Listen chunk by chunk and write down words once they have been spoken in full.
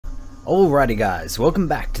Alrighty guys, welcome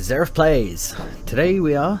back to Xerath Plays. Today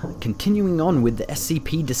we are continuing on with the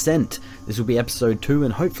SCP Descent. This will be episode 2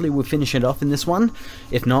 and hopefully we'll finish it off in this one.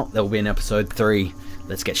 If not, there will be an episode 3.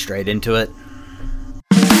 Let's get straight into it.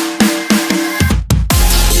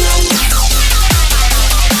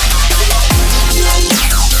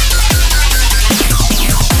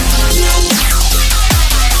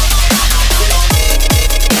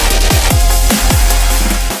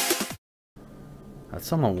 That's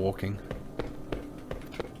someone walking.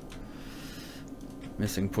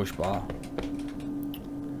 Missing push bar.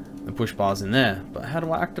 The push bar's in there, but how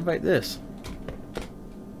do I activate this?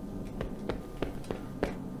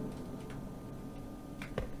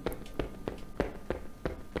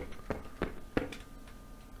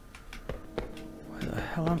 Where the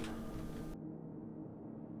hell am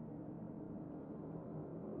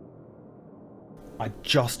I?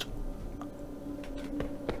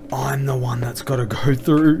 I'm the one that's got to go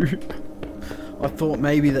through. I thought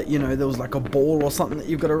maybe that, you know, there was like a ball or something that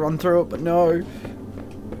you've got to run through it, but no.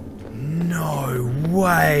 No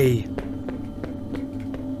way.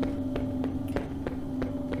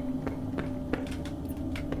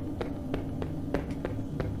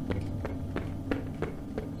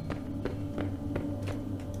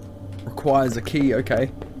 Requires a key,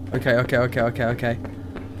 okay. Okay. I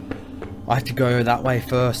have to go that way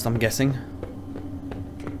first, I'm guessing.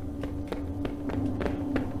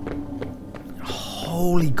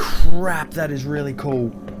 Holy crap, that is really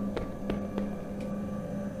cool.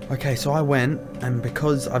 Okay, so I went, and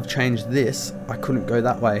because I've changed this, I couldn't go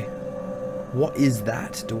that way. What is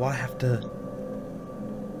that? Do I have to...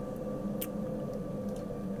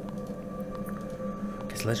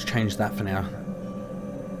 Okay, so let's change that for now.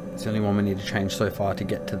 It's the only one we need to change so far to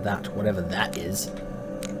get to that, whatever that is.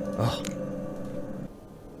 Oh.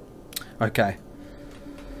 Okay.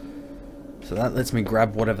 So that lets me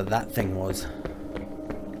grab whatever that thing was.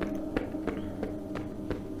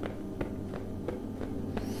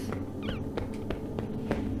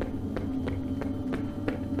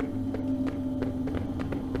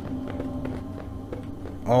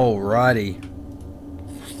 Alrighty.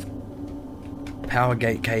 Power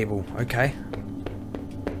gate cable, okay.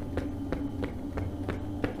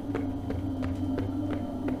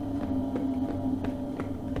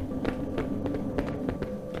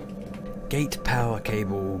 Gate power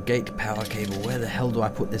cable, where the hell do I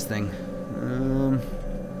put this thing?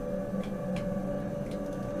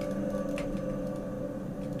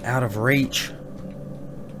 Out of reach.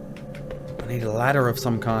 I need a ladder of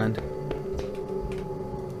some kind.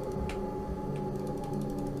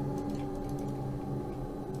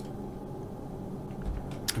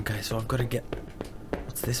 Okay, so I've got to get...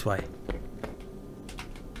 What's this way?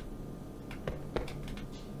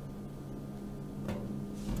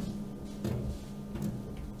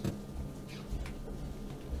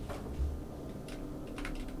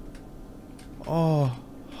 Oh,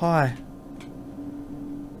 hi.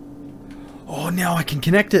 Oh, now I can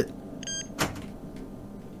connect it.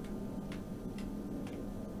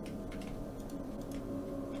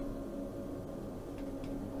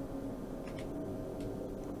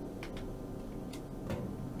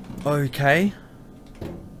 Okay.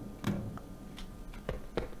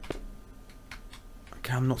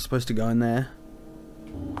 Okay, I'm not supposed to go in there.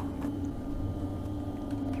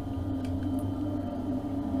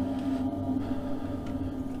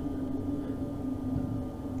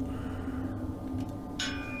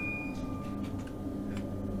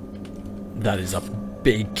 That is a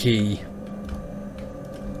big key.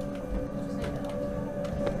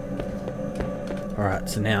 Alright,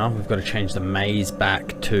 so now we've got to change the maze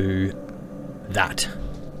back to that.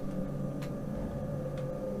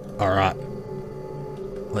 Alright.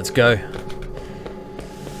 Let's go.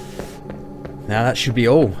 Now that should be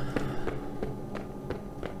all.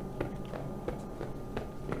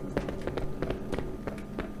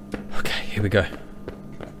 Okay, here we go.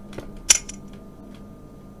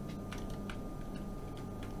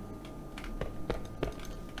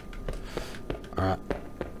 Alright,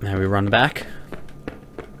 now we run back.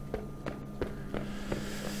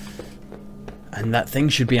 And that thing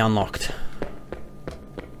should be unlocked.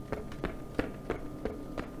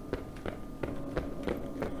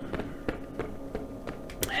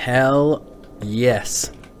 Hell yes.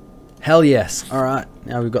 Hell yes. Alright,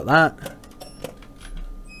 now we've got that.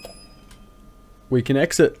 We can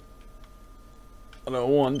exit. I don't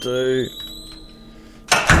want to.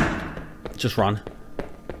 Just run.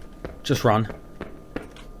 Just run.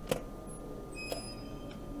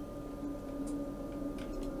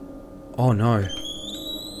 Oh no.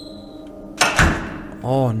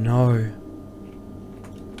 Oh no.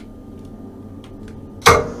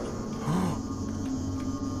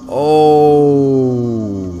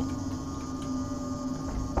 Oh.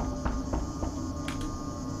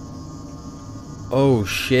 Oh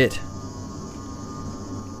shit.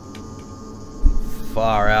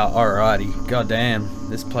 Far out. Alrighty. Goddamn.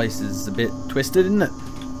 This place is a bit twisted, isn't it?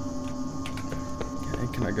 Okay,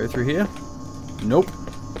 can I go through here? Nope.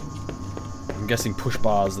 I'm guessing push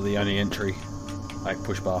bars are the only entry. Like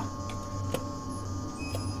push bar.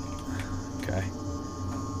 Okay.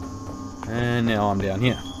 And now I'm down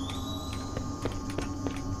here.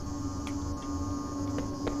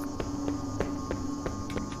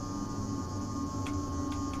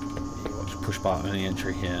 Push bar only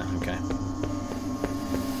entry here. Okay.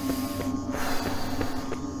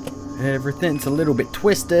 Everything's a little bit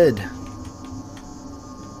twisted.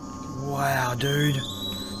 Wow, dude.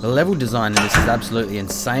 The level design in this is absolutely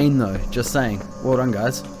insane though. Just saying. Well done,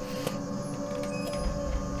 guys.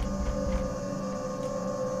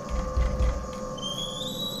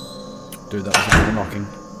 Dude, that was a bit of knocking.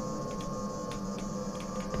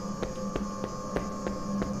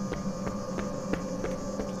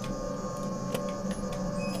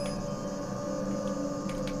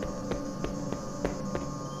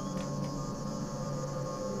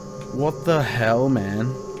 What the hell,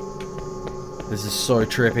 man? This is so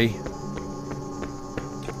trippy.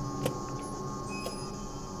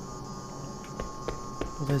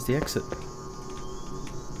 Well, there's the exit.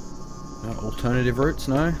 No alternative routes?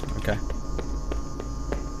 No? Okay.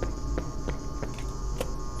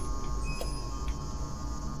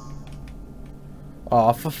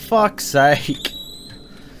 Oh, for fuck's sake.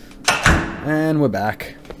 And we're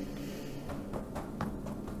back.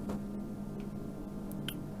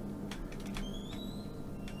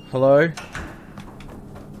 Hello?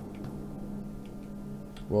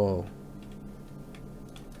 Whoa.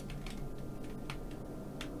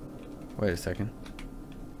 Wait a second.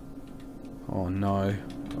 Oh no.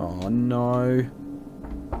 Oh no.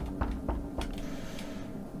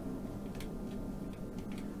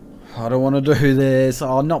 I don't want to do this.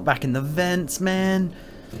 Oh, not back in the vents, man.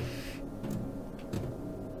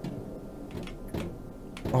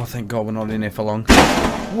 Oh, thank God we're not in here for long.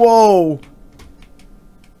 Whoa!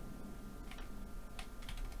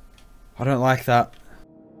 I don't like that.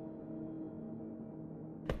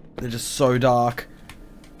 They're just so dark.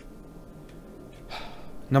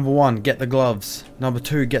 Number 1, get the gloves. Number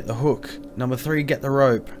 2, get the hook. Number 3, get the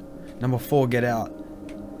rope. Number 4, get out.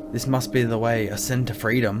 This must be the way. Ascend to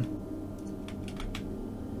freedom.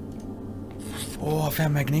 Oh, I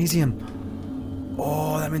found magnesium.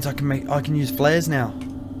 Oh, that means I can use flares now.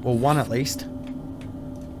 Or 1 at least.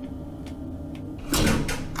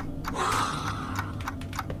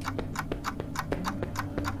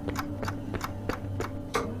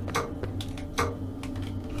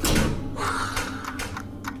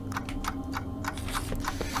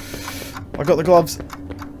 I got the gloves.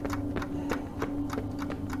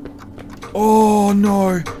 Oh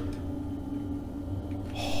no!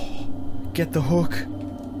 Get the hook.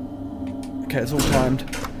 Okay, it's all timed.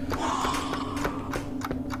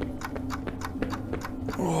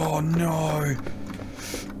 Oh no!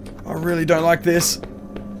 I really don't like this.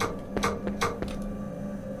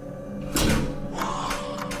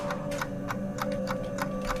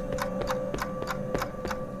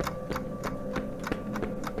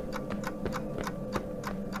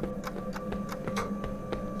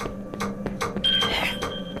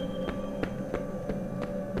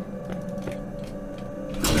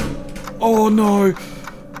 Oh no!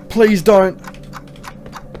 Please don't!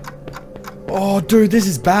 Oh dude, this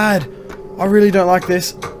is bad! I really don't like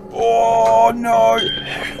this. Oh no!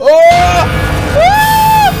 Oh!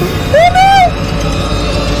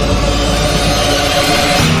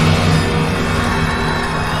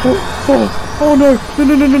 Ah! Oh no! Oh no! No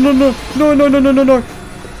no no no no no! No no no no no no!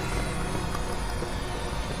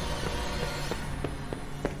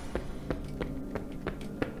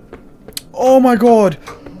 Oh my God!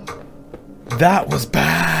 That was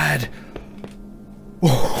bad.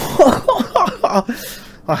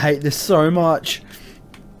 I hate this so much.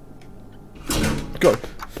 Go.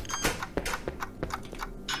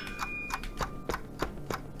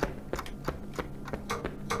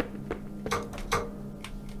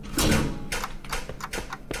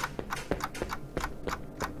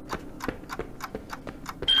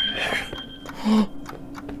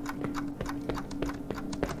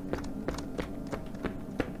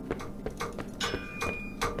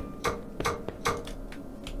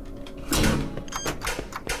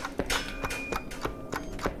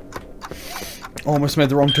 Almost made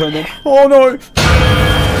the wrong turn then. Oh no!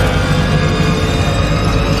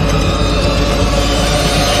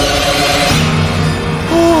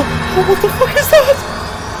 Oh, what the fuck is that?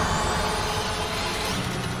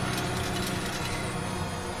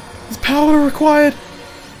 Power required!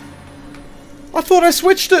 I thought I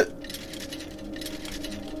switched it!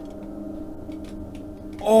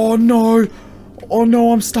 Oh no! Oh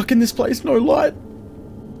no, I'm stuck in this place, no light!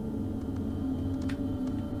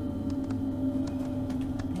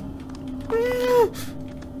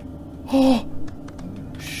 Oh!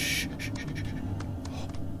 Shh, shh, shh, shh.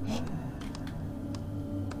 Oh.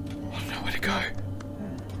 I don't know where to go.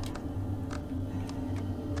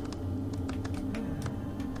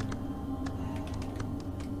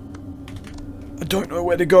 I don't know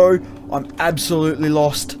where to go. I'm absolutely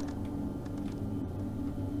lost.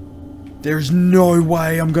 There's no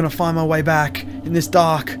way I'm gonna find my way back in this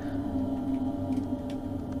dark.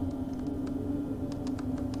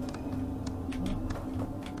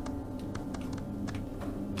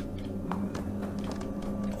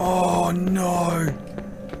 Oh no!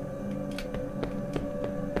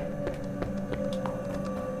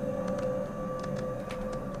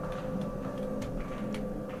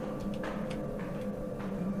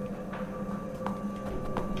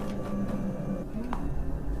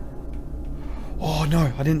 Oh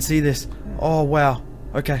no, I didn't see this. Oh wow.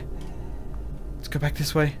 Okay. Let's go back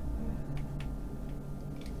this way.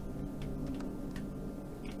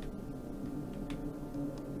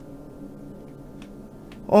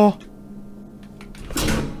 Oh.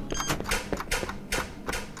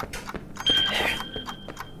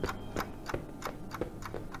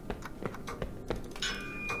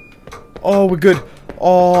 Oh, we're good.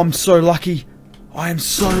 Oh, I'm so lucky. I am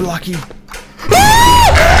so lucky.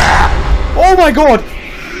 Oh my god!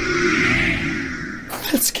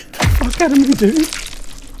 Let's get the fuck out of me, dude.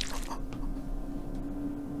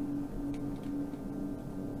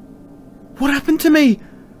 What happened to me?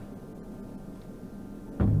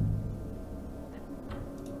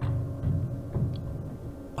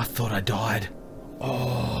 I thought I died.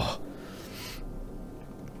 Oh.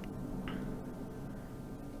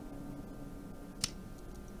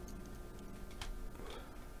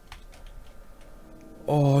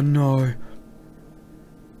 Oh no.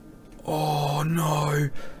 Oh no.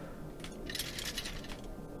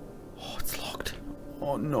 Oh, it's locked.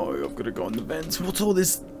 Oh no, I've got to go in the vents. What's all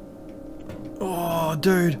this? Oh,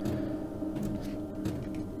 dude.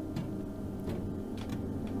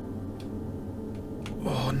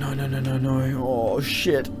 Oh, no, no, no, no, no. Oh,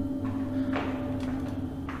 shit.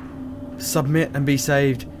 Submit and be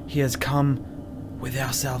saved. He has come with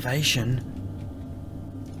our salvation.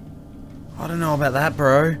 I don't know about that,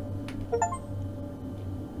 bro.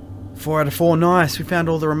 4 out of 4, nice. We found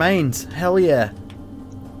all the remains. Hell yeah.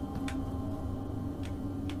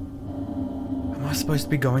 Am I supposed to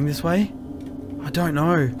be going this way? I don't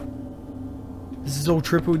know. This is all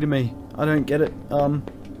triple to me. I don't get it. A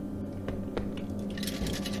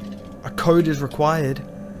code is required.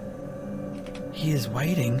 He is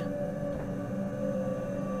waiting.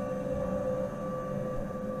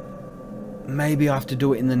 Maybe I have to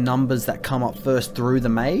do it in the numbers that come up first through the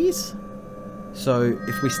maze? So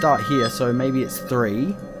if we start here, so maybe it's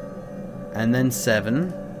 3 and then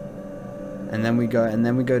 7 and then we go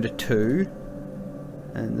to 2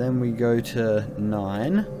 and then we go to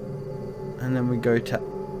 9 and then we go to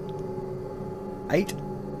 8.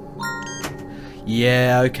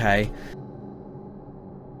 Yeah, okay.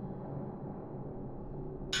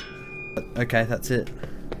 Okay, that's it.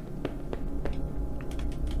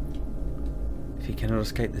 If he cannot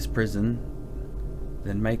escape this prison,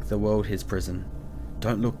 then make the world his prison.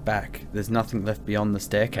 Don't look back. There's nothing left beyond the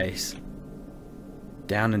staircase.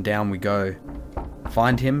 Down and down we go.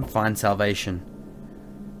 Find him, find salvation.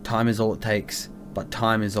 Time is all it takes, but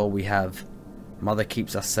time is all we have. Mother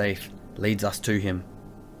keeps us safe, leads us to him.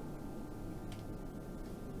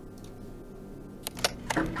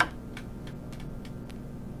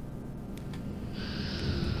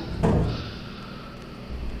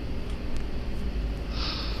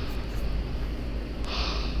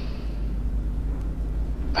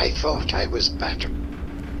 I thought I was better,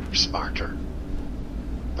 smarter,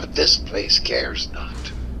 but this place cares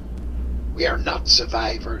not. We are not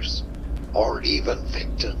survivors, or even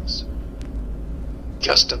victims.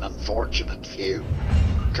 Just an unfortunate few,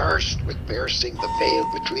 cursed with piercing the veil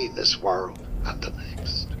between this world and the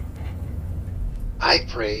next. I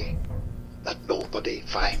pray that nobody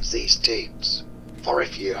finds these tapes, for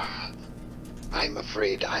if you have, I'm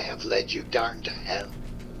afraid I have led you down to hell.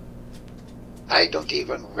 I don't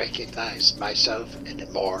even recognize myself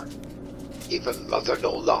anymore. Even Mother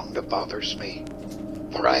no longer bothers me,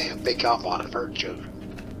 for I have become one of her children.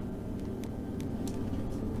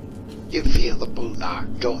 You feel the pull now,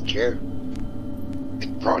 don't you?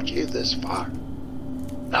 It brought you this far,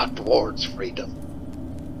 not towards freedom,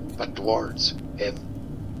 but towards him.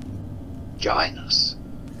 Join us,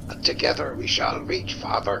 and together we shall reach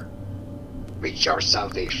Father, reach our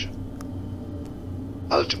salvation.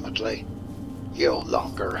 Ultimately, you no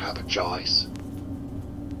longer have a choice.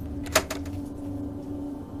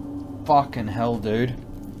 Fucking hell, dude.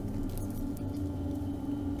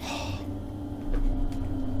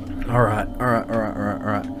 Alright. Oh,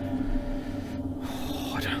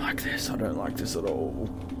 I don't like this. I don't like this at all.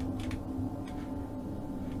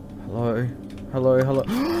 Hello? Hello?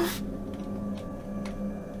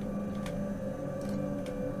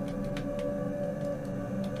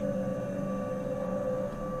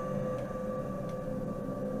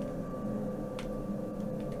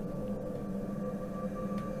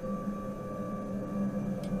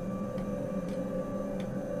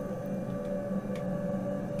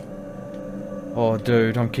 Oh,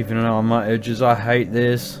 dude, I'm keeping an eye on my edges. I hate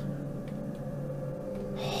this.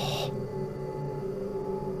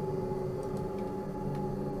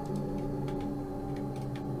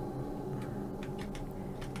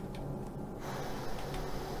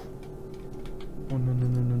 Oh,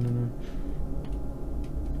 no.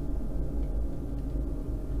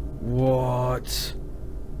 What?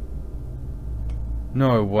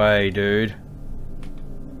 No way, dude.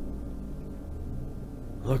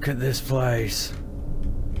 Look at this place.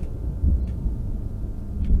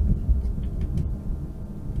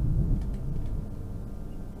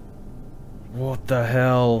 What the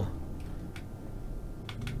hell?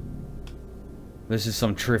 This is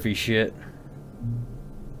some trippy shit.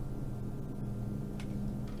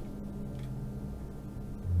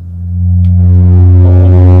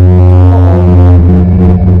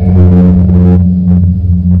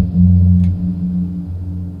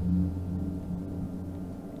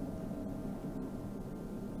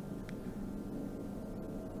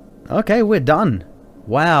 Okay, we're done.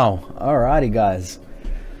 Wow. Alrighty, guys.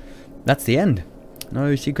 That's the end.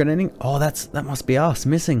 No secret ending. Oh, that must be us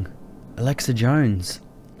missing. Alexa Jones.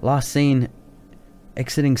 Last seen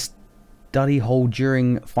exiting study hall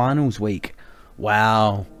during finals week.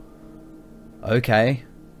 Wow. Okay.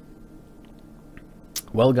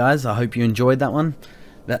 Well, guys, I hope you enjoyed that one.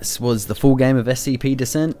 That was the full game of SCP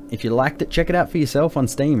Descent. If you liked it, check it out for yourself on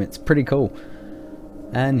Steam. It's pretty cool.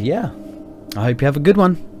 And yeah, I hope you have a good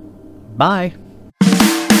one. Bye.